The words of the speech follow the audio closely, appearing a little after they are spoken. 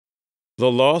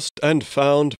The Lost and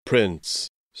Found Prince.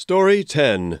 Story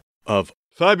 10 of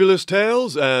Fabulous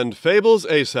Tales and Fables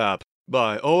ASAP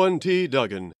by Owen T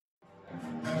Duggan.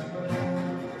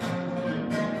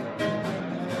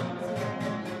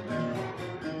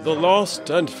 The Lost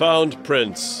and Found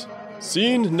Prince.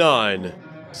 Scene 9.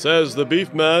 Says the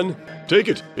beef man, "Take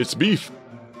it, it's beef."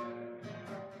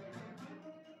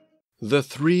 The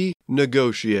three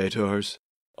negotiators,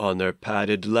 on their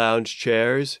padded lounge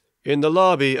chairs, in the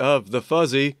lobby of the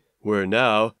Fuzzy, were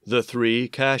now the three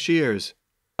cashiers.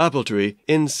 Appletree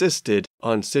insisted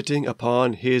on sitting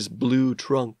upon his blue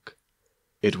trunk.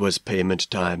 It was payment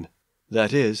time.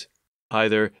 That is,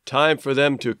 either time for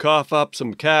them to cough up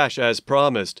some cash as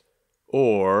promised,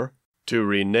 or to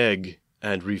renege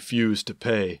and refuse to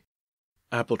pay.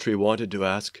 Appletree wanted to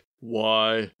ask,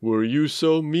 "Why were you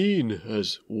so mean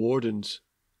as wardens?"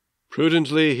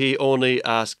 Prudently he only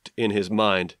asked in his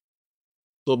mind,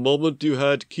 "The moment you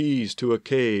had keys to a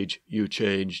cage, you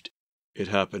changed. It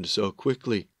happened so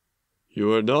quickly.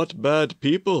 You are not bad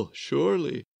people,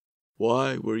 surely.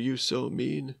 Why were you so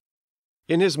mean?"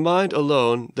 In his mind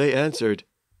alone they answered,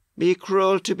 "Be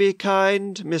cruel to be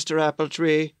kind, Mr.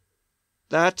 Appletree.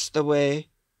 That's the way.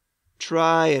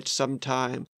 Try it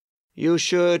sometime. You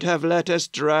should have let us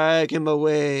drag him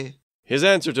away." His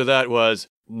answer to that was,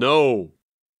 "No."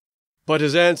 But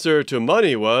his answer to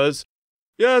money was,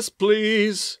 "Yes,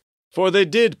 please," for they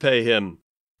did pay him.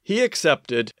 He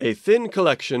accepted a thin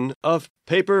collection of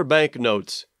paper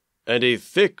banknotes and a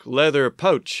thick leather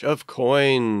pouch of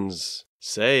coins,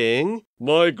 saying,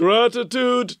 "My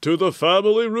gratitude to the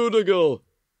family Rudigal.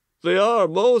 They are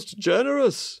most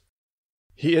generous."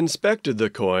 He inspected the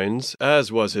coins,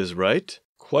 as was his right.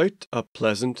 Quite a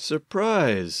pleasant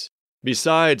surprise.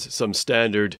 Besides some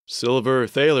standard silver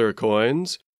thaler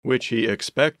coins, which he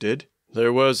expected,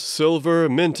 there was silver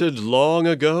minted long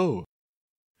ago.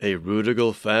 A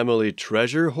Rudigal family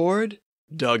treasure hoard,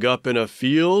 dug up in a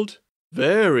field,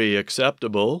 very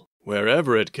acceptable,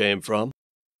 wherever it came from.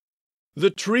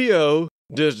 The trio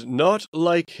did not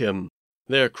like him.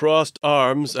 Their crossed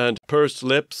arms and pursed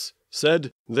lips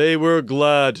said they were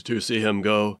glad to see him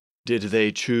go. Did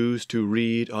they choose to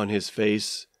read on his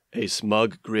face a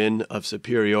smug grin of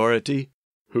superiority?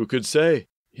 Who could say?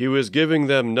 He was giving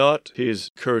them not his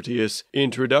courteous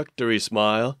introductory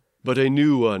smile, but a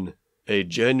new one, a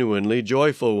genuinely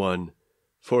joyful one,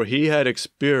 for he had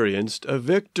experienced a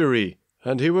victory,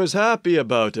 and he was happy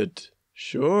about it.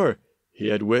 Sure, he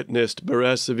had witnessed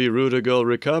Beresivy Rudigal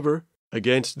recover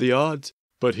against the odds,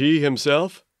 but he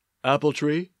himself,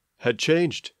 Appletree, had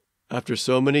changed. After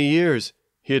so many years,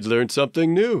 he had learned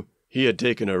something new. He had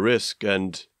taken a risk,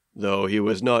 and, though he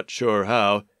was not sure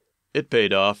how, it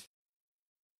paid off.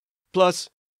 Plus,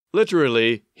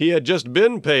 literally, he had just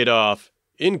been paid off.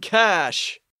 In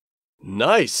cash.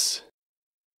 Nice.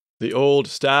 The old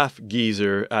staff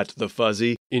geezer at the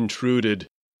Fuzzy intruded.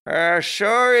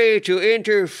 Sorry to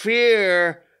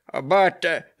interfere, but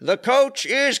the coach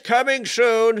is coming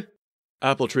soon."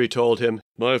 Appletree told him,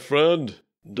 "My friend,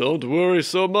 don't worry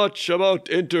so much about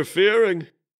interfering.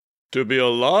 To be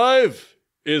alive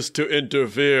is to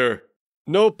interfere."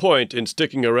 No point in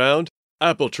sticking around.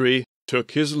 Appletree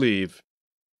took his leave.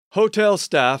 Hotel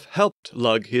staff helped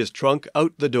lug his trunk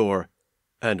out the door,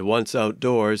 and once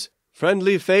outdoors,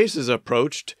 friendly faces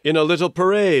approached in a little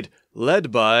parade,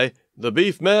 led by the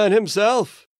beef man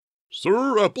himself.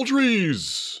 "Sir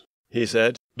Appletrees," he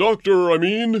said. "Doctor, I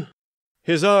mean."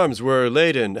 His arms were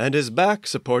laden, and his back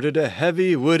supported a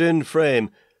heavy wooden frame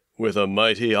with a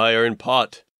mighty iron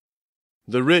pot.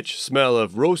 The rich smell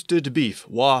of roasted beef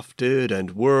wafted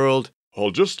and whirled.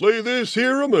 "I'll just lay this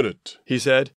here a minute," he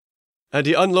said, and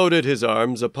he unloaded his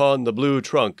arms upon the blue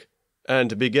trunk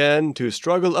and began to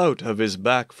struggle out of his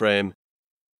back frame.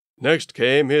 Next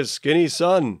came his skinny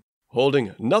son,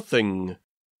 holding nothing.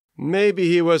 Maybe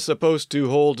he was supposed to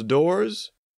hold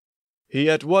doors? He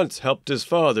at once helped his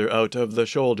father out of the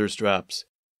shoulder straps.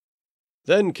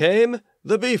 Then came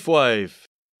the beef wife,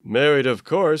 married, of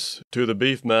course, to the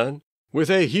beef man, with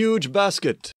a huge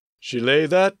basket. She lay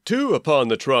that, too, upon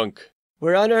the trunk.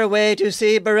 "We're on our way to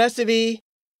see Beresivy.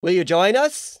 Will you join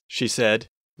us?" she said.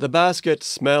 The basket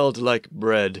smelled like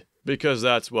bread, because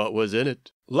that's what was in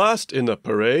it. Last in the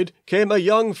parade came a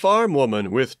young farm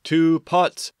woman with 2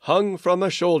 pots hung from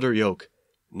a shoulder yoke.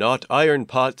 Not iron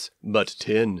pots, but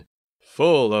tin.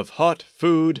 Full of hot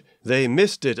food, they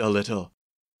missed it a little.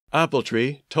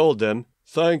 Appletree told them,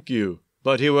 "Thank you,"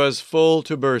 but he was full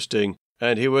to bursting,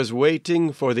 and he was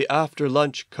waiting for the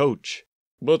after-lunch coach.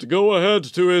 "But go ahead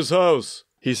to his house,"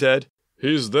 he said.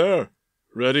 "He's there,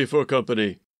 ready for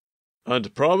company,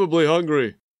 and probably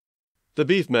hungry." the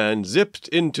beefman zipped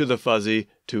into the fuzzy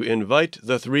to invite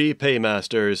the 3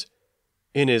 paymasters.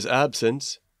 In his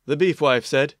absence, the beefwife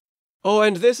said, "Oh,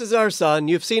 and this is our son.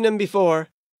 You've seen him before."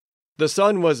 The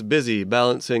son was busy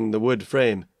balancing the wood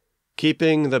frame,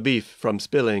 keeping the beef from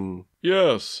spilling.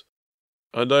 Yes,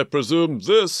 and I presume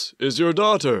this is your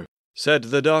daughter, said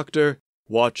the doctor,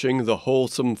 watching the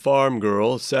wholesome farm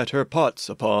girl set her pots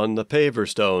upon the paver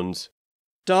stones.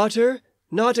 "Daughter?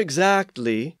 Not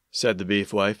exactly," said the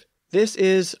beefwife. "This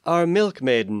is our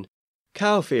milkmaiden,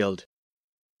 Cowfield.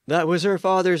 That was her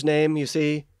father's name, you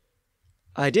see.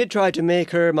 I did try to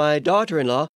make her my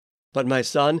daughter-in-law, but my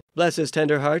son, bless his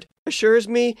tender heart, assures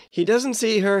me he doesn't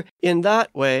see her in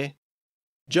that way."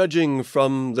 Judging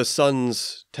from the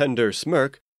son's tender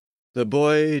smirk, the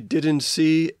boy didn't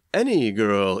see any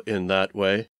girl in that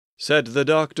way. Said the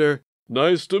doctor,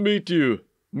 "Nice to meet you,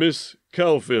 Miss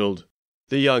Cowfield."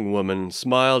 The young woman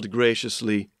smiled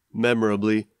graciously,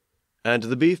 memorably, and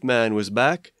the beefman was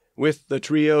back with the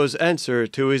trio's answer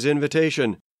to his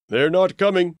invitation. "They're not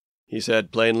coming," he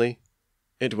said plainly.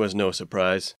 It was no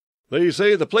surprise. "They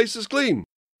say the place is clean.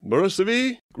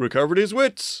 Borisovy recovered his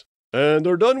wits, and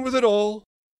they're done with it all.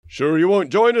 Sure you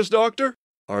won't join us, Doctor?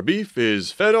 Our beef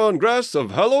is fed on grass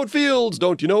of hallowed fields,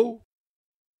 don't you know?"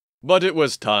 But it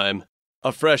was time.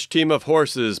 A fresh team of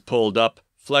horses pulled up,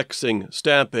 flexing,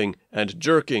 stamping, and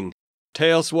jerking.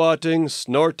 Tail-swatting,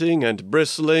 snorting, and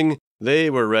bristling, they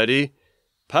were ready.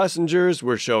 Passengers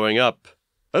were showing up.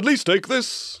 "At least take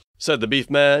this," said the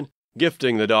beefman,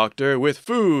 gifting the doctor with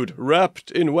food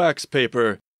wrapped in wax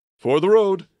paper. "For the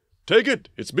road. Take it,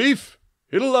 it's beef.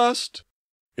 It'll last.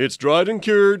 It's dried and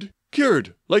cured.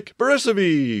 Cured, like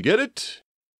Borisovy, get it?"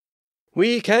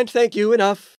 "We can't thank you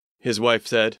enough," his wife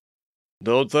said.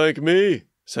 "Don't thank me,"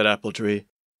 said Appletree.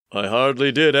 "I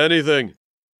hardly did anything.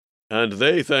 And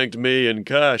they thanked me in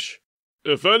cash.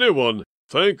 If anyone,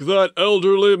 thank that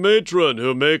elderly matron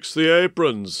who makes the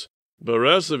aprons.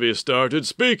 Borisovy started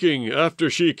speaking after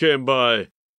she came by.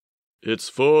 'It's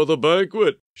for the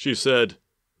banquet,' she said,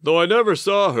 though I never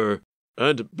saw her,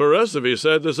 and Borisovy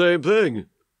said the same thing.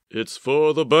 'It's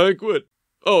for the banquet.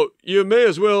 Oh, you may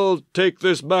as well take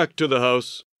this back to the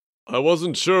house. I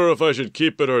wasn't sure if I should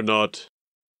keep it or not.'"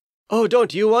 "Oh,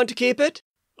 don't you want to keep it?"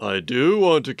 "I do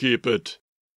want to keep it.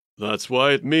 That's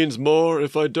why it means more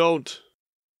if I don't."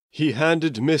 He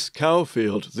handed Miss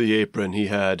Cowfield the apron he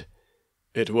had.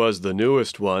 It was the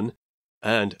newest one,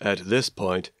 and at this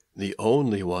point the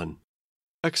only one.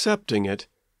 Accepting it,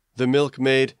 the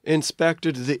milkmaid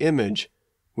inspected the image,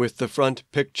 with the front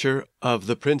picture of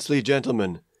the princely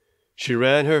gentleman. She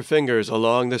ran her fingers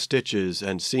along the stitches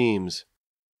and seams.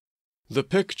 The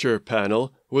picture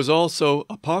panel was also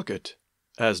a pocket,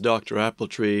 as Dr.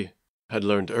 Appletree had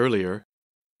learned earlier.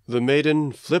 The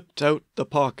maiden flipped out the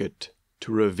pocket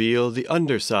to reveal the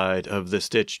underside of the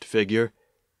stitched figure,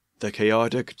 the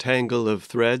chaotic tangle of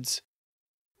threads.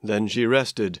 Then she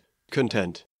rested,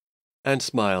 content, and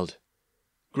smiled.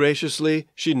 Graciously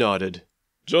she nodded.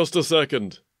 "Just a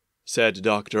second," said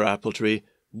Dr. Appletree.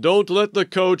 "Don't let the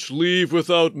coach leave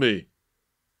without me."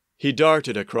 He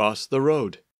darted across the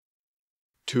road.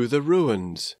 To the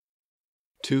ruins.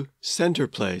 To Center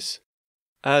Place.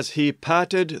 As he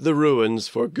patted the ruins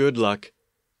for good luck,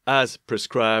 as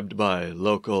prescribed by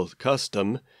local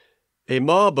custom, a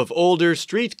mob of older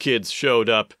street kids showed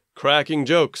up, cracking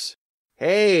jokes.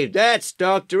 "Hey, that's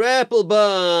Dr.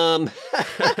 Applebum!"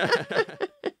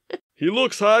 "He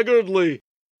looks haggardly."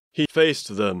 He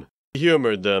faced them,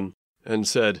 humored them, and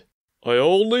said, "I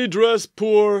only dress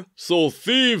poor so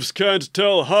thieves can't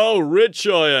tell how rich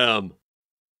I am."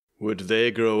 Would they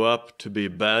grow up to be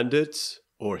bandits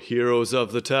or heroes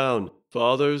of the town,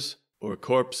 fathers or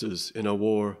corpses in a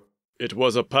war? It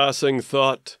was a passing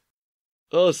thought.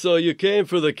 "Oh, so you came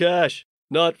for the cash,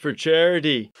 not for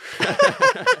charity."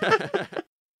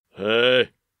 "Hey,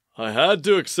 I had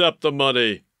to accept the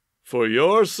money. For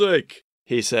your sake,"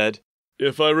 he said.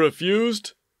 "If I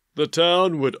refused, the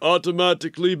town would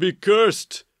automatically be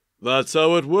cursed. That's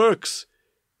how it works.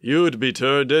 You'd be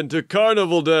turned into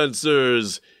carnival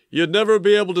dancers. You'd never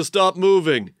be able to stop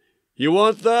moving. You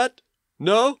want that?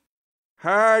 No?"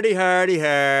 Hardy, hardy,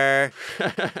 har.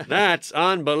 That's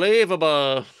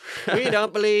unbelievable. We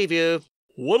don't believe you.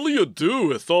 "What'll you do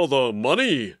with all the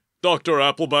money, Dr.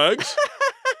 Applebags?"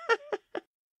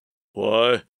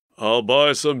 "Why, I'll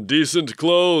buy some decent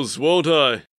clothes, won't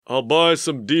I? I'll buy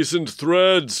some decent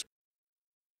threads."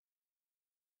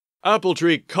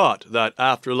 Appletree caught that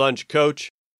after-lunch coach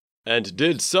and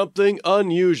did something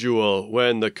unusual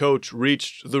when the coach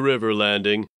reached the river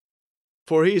landing,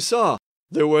 for he saw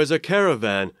there was a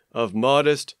caravan of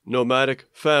modest nomadic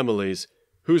families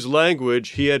whose language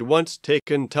he had once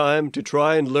taken time to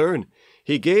try and learn.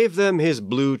 He gave them his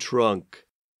blue trunk.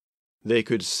 They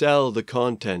could sell the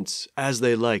contents as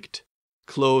they liked: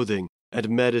 clothing and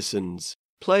medicines,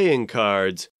 playing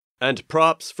cards, and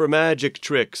props for magic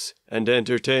tricks and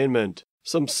entertainment,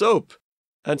 some soap,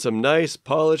 and some nice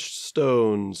polished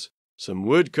stones, some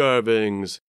wood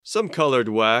carvings, some colored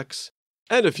wax,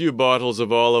 and a few bottles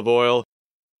of olive oil.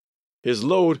 His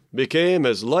load became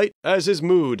as light as his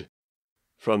mood.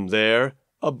 From there,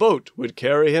 a boat would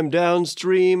carry him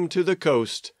downstream to the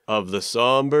coast of the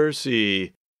somber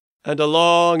sea, and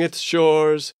along its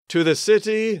shores to the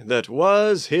city that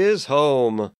was his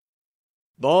home.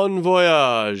 Bon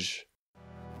voyage!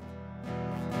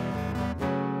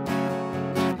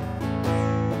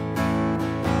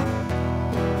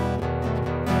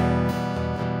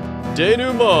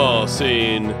 Denouement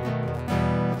Scene,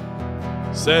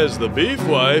 says the beef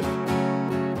wife.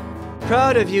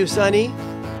 Proud of you, Sonny.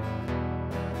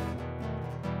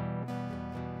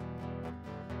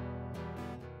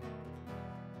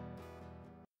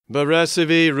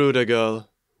 Beresavi Rudagal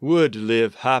would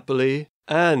live happily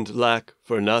and lack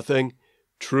for nothing.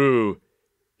 True,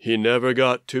 he never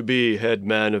got to be head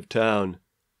man of town.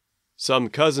 Some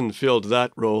cousin filled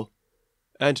that role.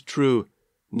 And true,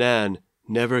 Nan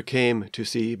never came to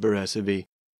see Beresavi,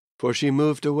 for she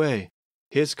moved away.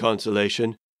 His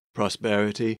consolation,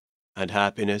 prosperity, and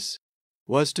happiness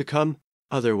was to come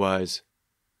otherwise.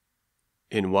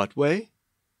 In what way?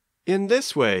 In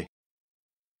this way.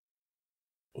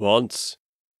 Once,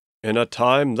 in a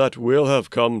time that will have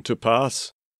come to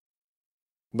pass,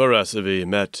 Beresavi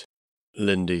met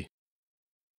Lindy.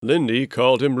 Lindy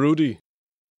called him Rudy.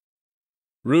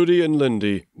 Rudy and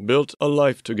Lindy built a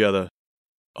life together.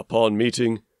 Upon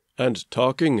meeting and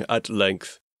talking at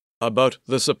length about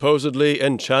the supposedly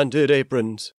enchanted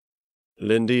aprons,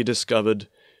 Lindy discovered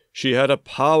she had a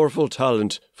powerful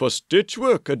talent for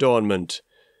stitchwork adornment.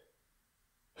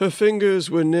 Her fingers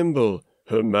were nimble,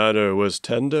 her manner was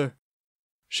tender.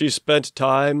 She spent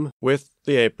time with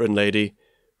the apron lady,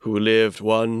 who lived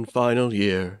one final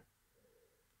year.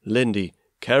 Lindy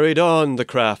carried on the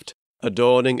craft,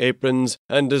 adorning aprons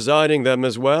and designing them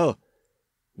as well.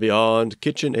 Beyond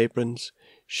kitchen aprons,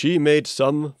 she made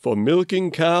some for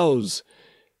milking cows.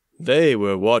 They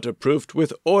were waterproofed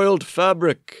with oiled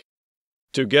fabric.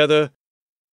 Together,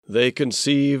 they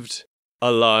conceived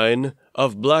a line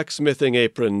of blacksmithing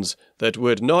aprons that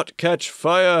would not catch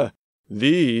fire.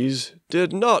 These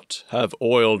did not have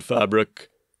oiled fabric.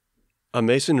 A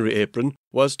masonry apron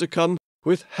was to come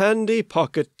with handy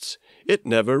pockets. It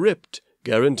never ripped,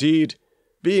 guaranteed,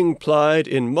 being plied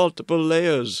in multiple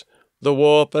layers, the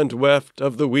warp and weft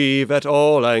of the weave at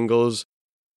all angles.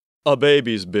 A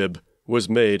baby's bib was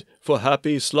made for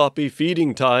happy, sloppy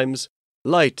feeding times.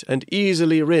 Light and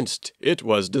easily rinsed, it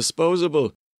was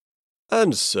disposable.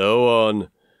 And so on.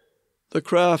 The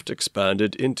craft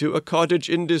expanded into a cottage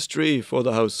industry for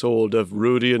the household of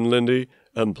Rudy and Lindy,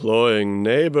 employing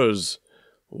neighbors.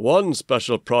 One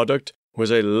special product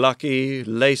was a lucky,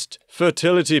 laced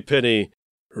fertility penny,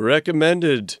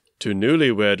 recommended to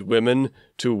newlywed women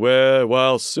to wear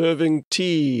while serving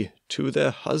tea to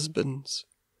their husbands.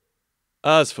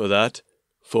 As for that,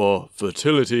 for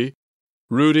fertility,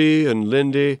 Rudy and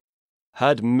Lindy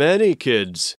had many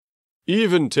kids,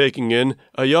 even taking in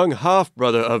a young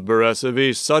half-brother of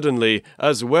Beresavi suddenly,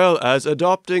 as well as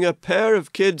adopting a pair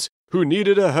of kids who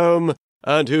needed a home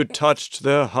and who touched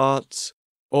their hearts.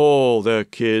 All their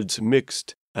kids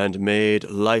mixed and made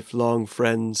lifelong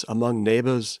friends among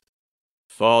neighbors.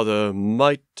 Father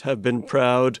might have been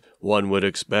proud, one would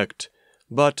expect,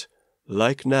 but,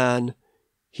 like Nan,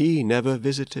 he never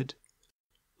visited.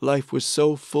 Life was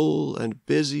so full and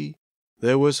busy.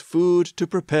 There was food to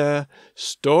prepare,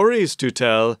 stories to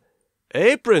tell,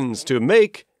 aprons to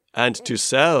make and to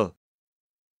sell.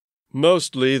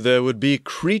 Mostly there would be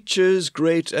creatures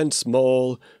great and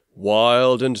small,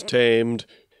 wild and tamed,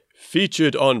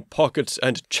 featured on pockets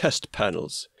and chest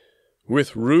panels,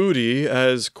 with Rudy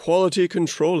as quality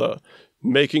controller,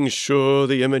 making sure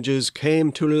the images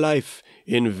came to life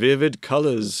in vivid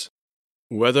colors,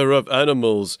 whether of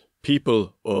animals,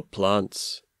 people, or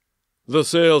plants. The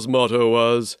sales motto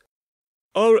was,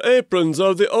 "Our aprons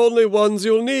are the only ones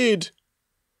you'll need."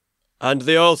 And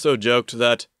they also joked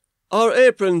that, "Our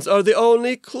aprons are the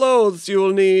only clothes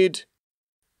you'll need."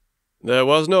 There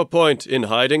was no point in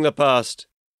hiding the past.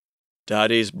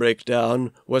 Daddy's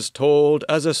breakdown was told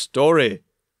as a story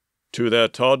to their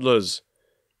toddlers.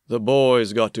 The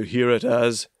boys got to hear it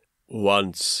as,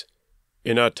 once,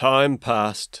 in a time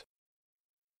past.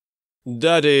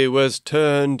 Daddy was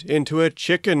turned into a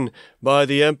chicken by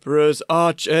the Emperor's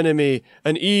arch-enemy,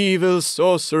 an evil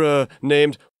sorcerer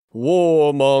named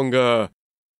Warmonger,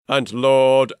 and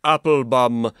Lord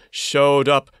Applebum showed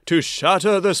up to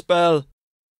shatter the spell.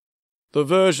 The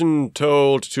version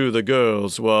told to the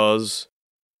girls was,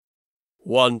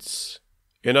 once,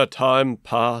 in a time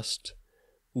past,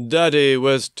 Daddy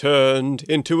was turned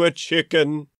into a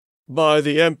chicken by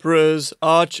the Emperor's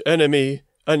arch-enemy,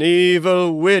 an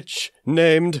evil witch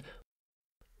named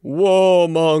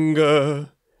Warmonger,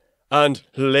 and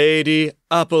Lady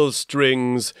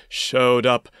Applestrings showed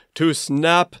up to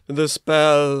snap the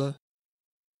spell.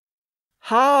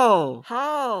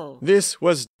 How? This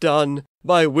was done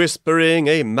by whispering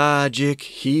a magic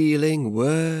healing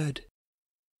word.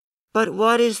 But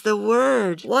what is the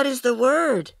word?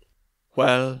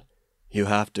 Well, you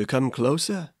have to come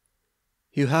closer.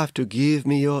 You have to give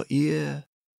me your ear.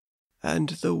 And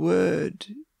the word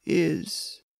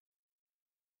is...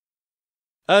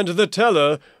 And the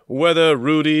teller, whether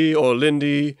Rudy or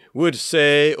Lindy, would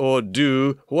say or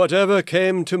do whatever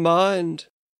came to mind.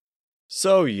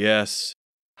 So yes,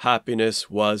 happiness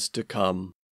was to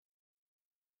come.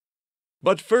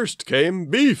 But first came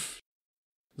beef.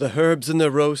 The herbs in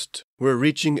the roast were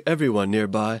reaching everyone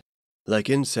nearby, like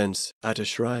incense at a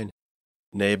shrine.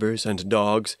 Neighbors and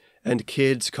dogs and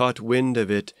kids caught wind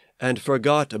of it and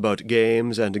forgot about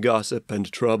games and gossip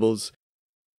and troubles.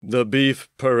 The beef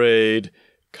parade,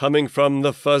 coming from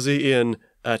the Fuzzy Inn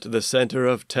at the center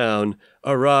of town,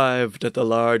 arrived at the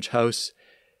large house,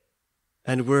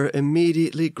 and were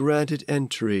immediately granted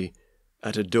entry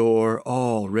at a door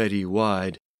already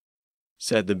wide.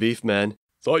 Said the beef man,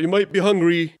 "Thought you might be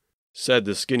hungry," said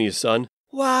the skinny son.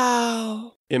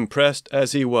 Wow! Impressed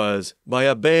as he was by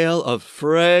a bale of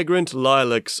fragrant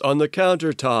lilacs on the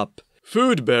countertop.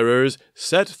 Food bearers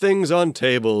set things on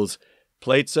tables,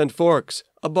 plates and forks,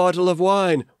 a bottle of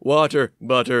wine, water,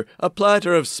 butter, a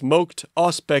platter of smoked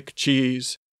Auspeck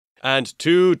cheese, and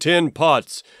 2 tin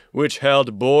pots which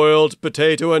held boiled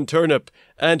potato and turnip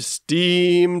and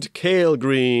steamed kale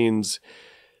greens.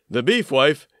 The beef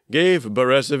wife gave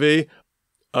Beresivy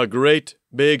a great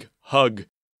big hug,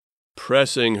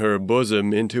 pressing her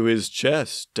bosom into his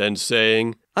chest and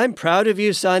saying, "I'm proud of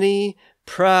you, Sonny,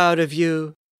 proud of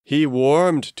you." He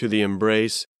warmed to the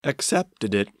embrace,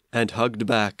 accepted it, and hugged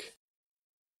back.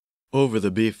 Over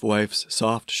the beef wife's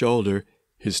soft shoulder,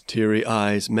 his teary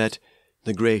eyes met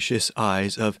the gracious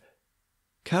eyes of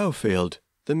Cowfield,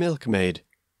 the milkmaid,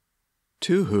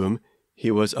 to whom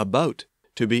he was about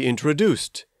to be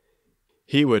introduced.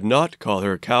 He would not call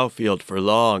her Cowfield for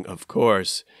long, of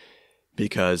course,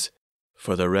 because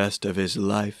for the rest of his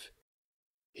life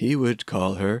he would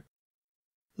call her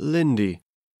Lindy.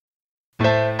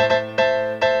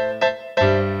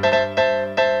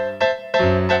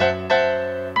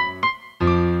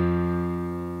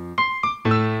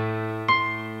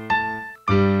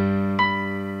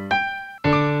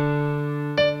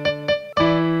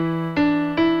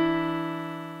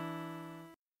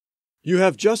 You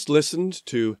have just listened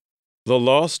to The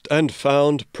Lost and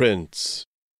Found Prince,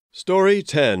 Story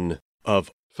 10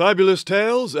 of Fabulous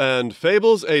Tales and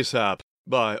Fables ASAP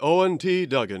by Owen T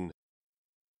Duggan.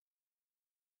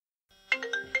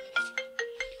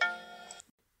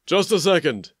 "Just a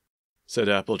second," said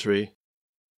Appletree.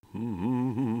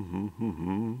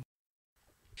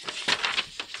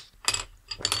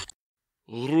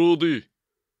 Rudy,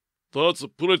 that's a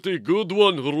pretty good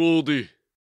one, Rudy.